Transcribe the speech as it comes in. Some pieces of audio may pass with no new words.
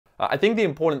I think the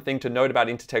important thing to note about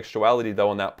intertextuality, though,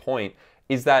 on that point,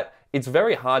 is that it's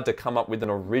very hard to come up with an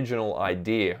original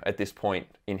idea at this point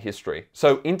in history.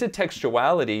 So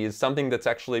intertextuality is something that's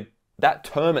actually, that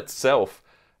term itself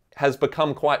has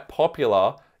become quite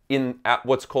popular at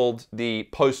what's called the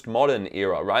postmodern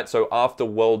era, right? So after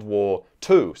World War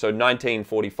II, so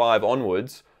 1945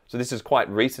 onwards, so this is quite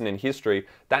recent in history,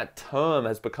 that term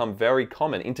has become very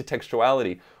common,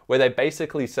 intertextuality, where they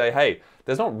basically say, hey,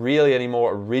 there's not really any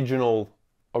more original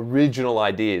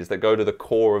ideas that go to the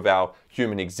core of our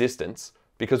human existence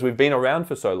because we've been around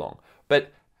for so long.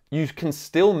 But you can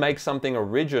still make something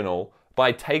original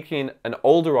by taking an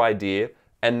older idea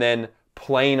and then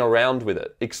playing around with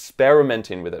it,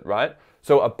 experimenting with it, right?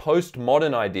 So a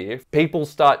postmodern idea, people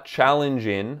start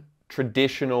challenging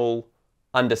traditional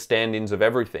understandings of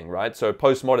everything, right? So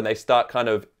postmodern, they start kind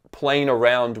of playing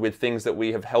around with things that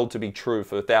we have held to be true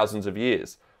for thousands of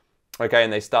years. Okay,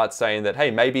 and they start saying that,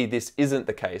 hey, maybe this isn't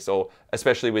the case, or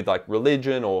especially with like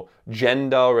religion or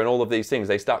gender and all of these things,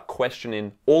 they start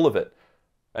questioning all of it.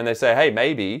 And they say, hey,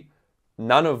 maybe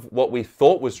none of what we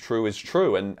thought was true is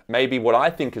true, and maybe what I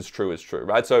think is true,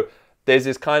 right? So there's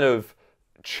this kind of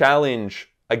challenge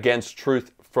against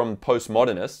truth from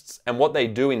postmodernists, and what they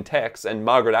do in text, and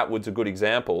Margaret Atwood's a good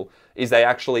example, is they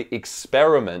actually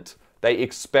experiment. They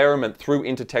experiment through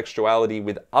intertextuality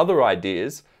with other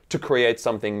ideas to create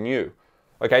something new.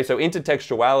 Okay, so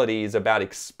intertextuality is about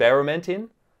experimenting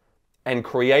and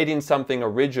creating something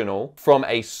original from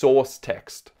a source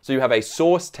text. So you have a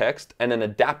source text and an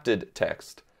adapted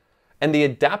text. And the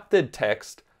adapted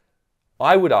text,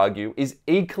 I would argue, is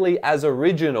equally as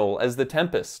original as the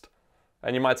Tempest.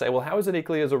 And you might say, well, how is it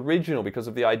equally as original because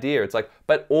of the idea? It's like,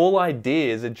 but all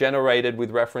ideas are generated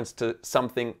with reference to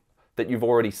something that you've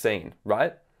already seen,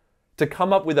 right? To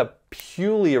come up with a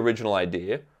purely original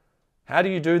idea, how do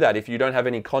you do that if you don't have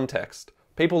any context?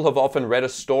 People have often read a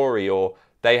story, or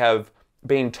they have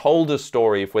been told a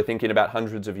story, if we're thinking about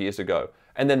hundreds of years ago,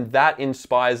 and then that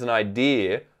inspires an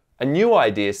idea, a new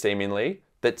idea seemingly,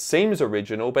 that seems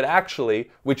original, but actually,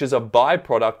 which is a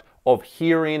byproduct of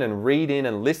hearing and reading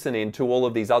and listening to all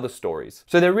of these other stories.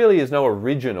 So there really is no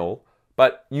original,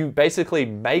 but you basically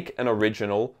make an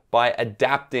original by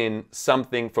adapting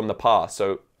something from the past.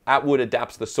 So Atwood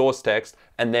adapts the source text,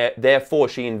 and therefore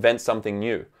she invents something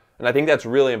new. And I think that's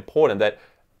really important, that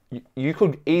you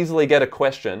could easily get a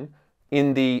question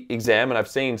in the exam, and I've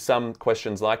seen some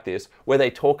questions like this, where they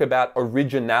talk about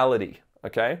originality,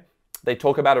 okay? They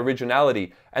talk about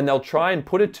originality, and they'll try and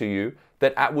put it to you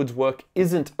that Atwood's work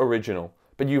isn't original.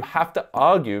 But you have to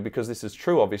argue, because this is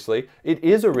true, obviously, it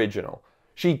is original.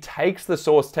 She takes the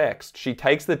source text, she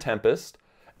takes the Tempest,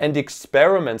 and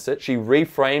experiments it. She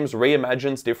reframes,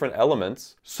 reimagines different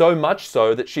elements, so much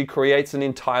so that she creates an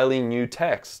entirely new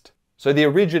text. So the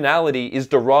originality is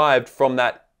derived from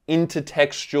that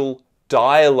intertextual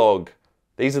dialogue.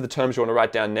 These are the terms you want to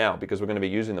write down now, because we're going to be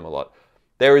using them a lot.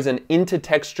 There is an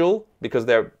intertextual, because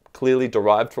they're clearly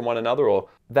derived from one another, or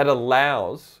that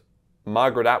allows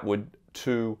Margaret Atwood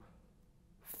to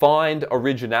find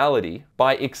originality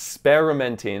by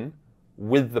experimenting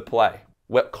with the play.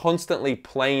 We're constantly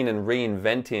playing and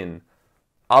reinventing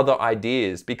other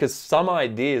ideas, because some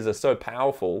ideas are so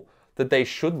powerful that they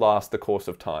should last the course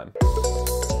of time.